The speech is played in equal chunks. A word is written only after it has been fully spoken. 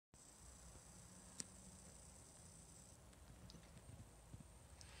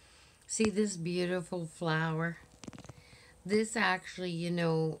See this beautiful flower? This actually, in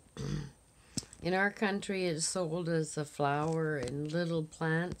our country it's sold as a flower in little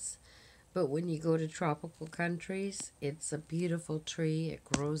plants, but when you go to tropical countries, it's a beautiful tree. It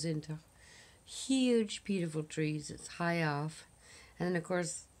grows into huge, beautiful trees. It's high off. And then, of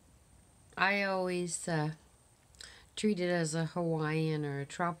course, I always treat it as a Hawaiian or a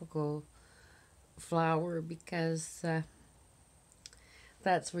tropical flower because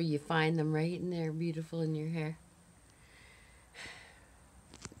that's where you find them, right? And they're beautiful in your hair.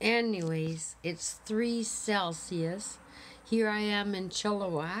 Anyways, it's 3 Celsius. Here I am in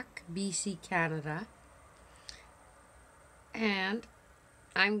Chilliwack, BC, Canada. And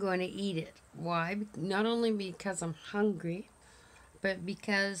I'm going to eat it. Why? Not only because I'm hungry, but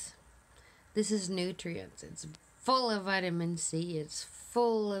because this is nutrients. It's full of vitamin C. It's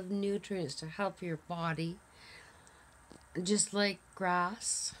full of nutrients to help your body. Just like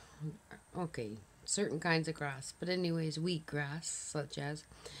grass. Okay, certain kinds of grass. But anyways, wheatgrass, such as.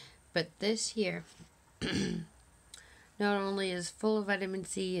 But this here not only is full of vitamin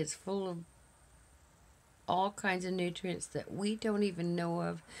C, it's full of all kinds of nutrients that we don't even know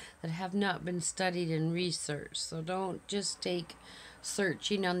of, that have not been studied and researched. So don't just take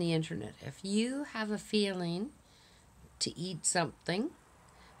searching on the internet. If you have a feeling to eat something,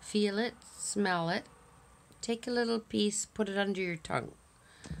 feel it, smell it, take a little piece, put it under your tongue.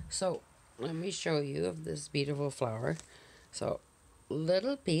 So let me show you of this beautiful flower. So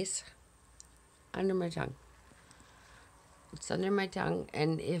little piece under my tongue. It's under my tongue,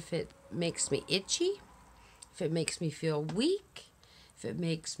 and if it makes me itchy, if it makes me feel weak, if it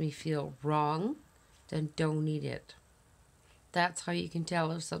makes me feel wrong, then don't eat it. That's how you can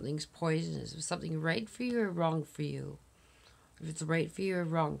tell if something's poisonous. If something right for you or wrong for you. If it's right for you or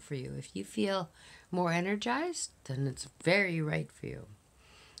wrong for you. If you feel more energized, then it's very right for you.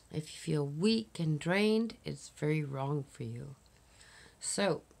 If you feel weak and drained, it's very wrong for you.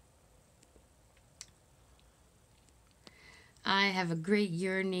 So, I have a great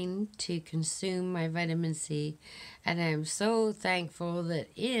yearning to consume my vitamin C, and I'm so thankful that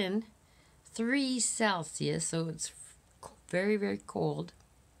in 3 Celsius, so it's very, very cold,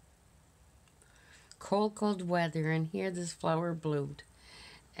 cold weather, and here this flower bloomed.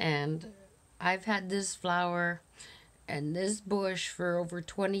 And I've had this flower and this bush for over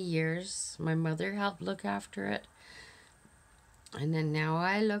 20 years. My mother helped look after it, and then now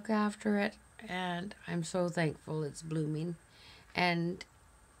I look after it, and I'm so thankful it's blooming. And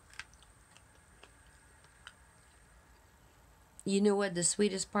you know what the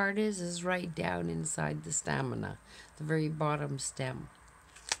sweetest part is? Is right down inside the stamina, the very bottom stem.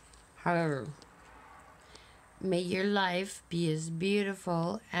 However, may your life be as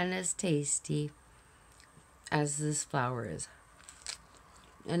beautiful and as tasty as this flower is.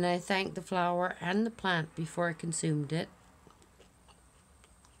 And I thank the flower and the plant before I consumed it,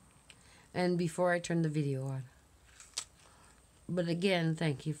 and before I turned the video on. But again,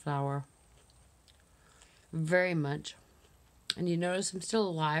 thank you, flower, very much. And you notice I'm still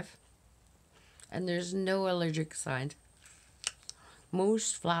alive, and there's no allergic signs.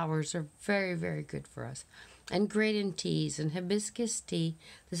 Most flowers are very, very good for us, and great in teas. And hibiscus tea,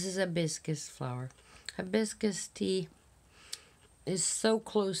 this is a hibiscus flower. Hibiscus tea is so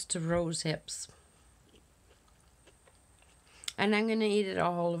close to rose hips. And I'm going to eat it,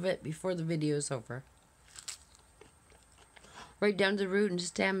 all of it, before the video is over. Right down to the root and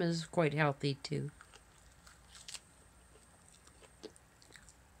stem is quite healthy too.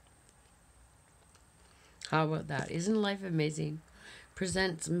 How about that? Isn't life amazing?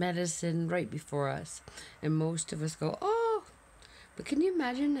 Presents medicine right before us. And most of us go, oh, but can you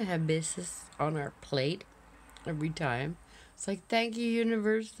imagine a hibiscus on our plate every time? It's like, thank you,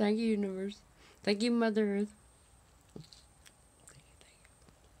 universe. Thank you, universe. Thank you, Mother Earth.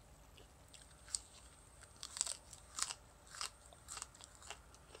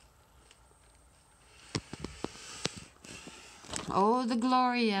 Oh, the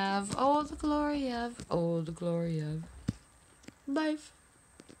glory of, oh, the glory of, oh, the glory of life.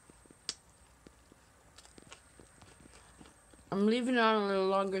 I'm leaving it on a little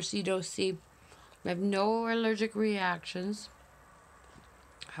longer so you don't see. I have no allergic reactions.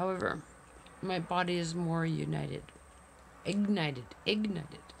 However, my body is more united. Ignited.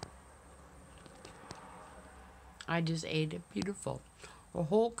 I just ate it. Beautiful. A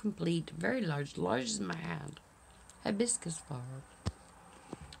whole complete, very large as my hand, hibiscus flower.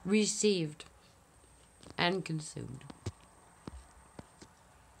 Received and consumed.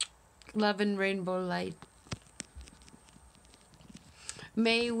 Love and rainbow light.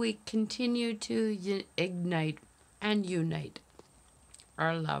 May we continue to ignite and unite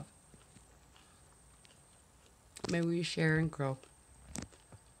our love May we share and grow.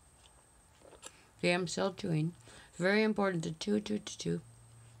 Okay, I'm still chewing. It's very important to chew.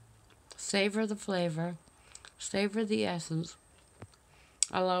 Savor the flavor. Savor the essence.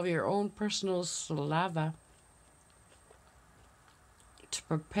 Allow your own personal saliva to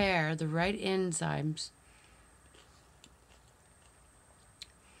prepare the right enzymes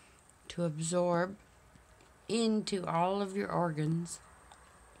to absorb into all of your organs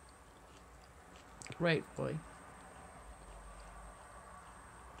rightfully.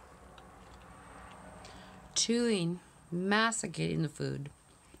 Chewing, masticating the food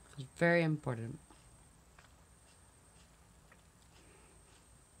is very important.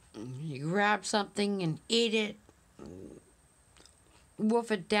 You grab something and eat it, wolf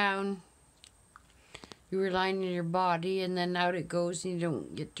it down, you rely on your body, and then out it goes, and you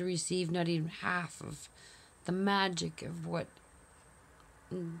don't get to receive not even half of the magic of what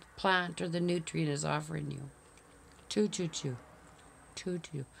the plant or the nutrient is offering you. Chew, chew, chew. Chew,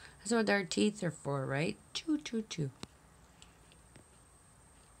 chew. That's what our teeth are for, right? Chew, chew, chew.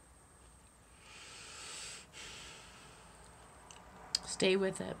 Stay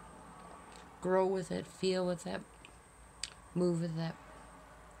with it. Grow with it. Feel with it. Move with it.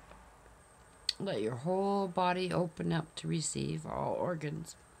 Let your whole body open up to receive all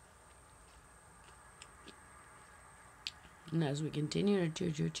organs. And as we continue to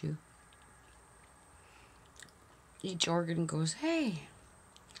chew, chew, chew, each organ goes, hey,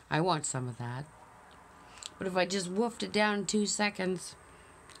 I want some of that. But if I just woofed it down in 2 seconds,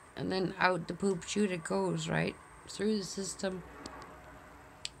 and then out the poop chute it goes, right? Through the system.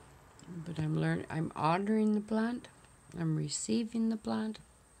 But I'm honoring the plant. I'm receiving the plant,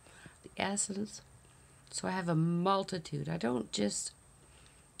 the essence. So I have a multitude. I don't just,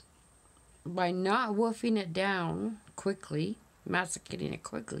 by not woofing it down quickly, masticating it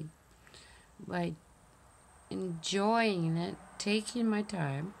quickly, by enjoying it, taking my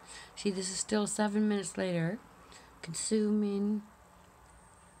time. See, this is still 7 minutes later. Consuming,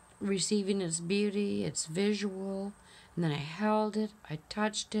 receiving its beauty, its visual, and then I held it, I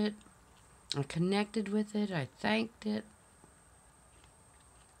touched it, I connected with it, I thanked it.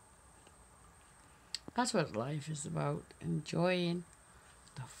 That's what life is about, enjoying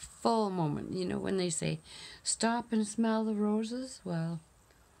the full moment. You know, when they say, stop and smell the roses, well,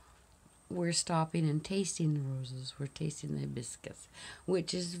 we're stopping and tasting the roses. We're tasting the hibiscus,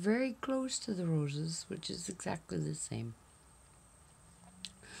 which is very close to the roses, which is exactly the same.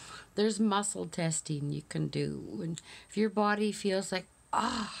 There's muscle testing you can do. And if your body feels like,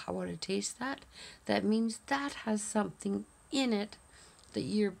 I want to taste that, that means that has something in it that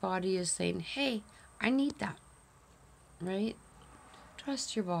your body is saying, hey, I need that, right?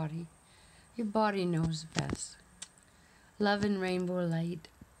 Trust your body. Your body knows best. Love and rainbow light.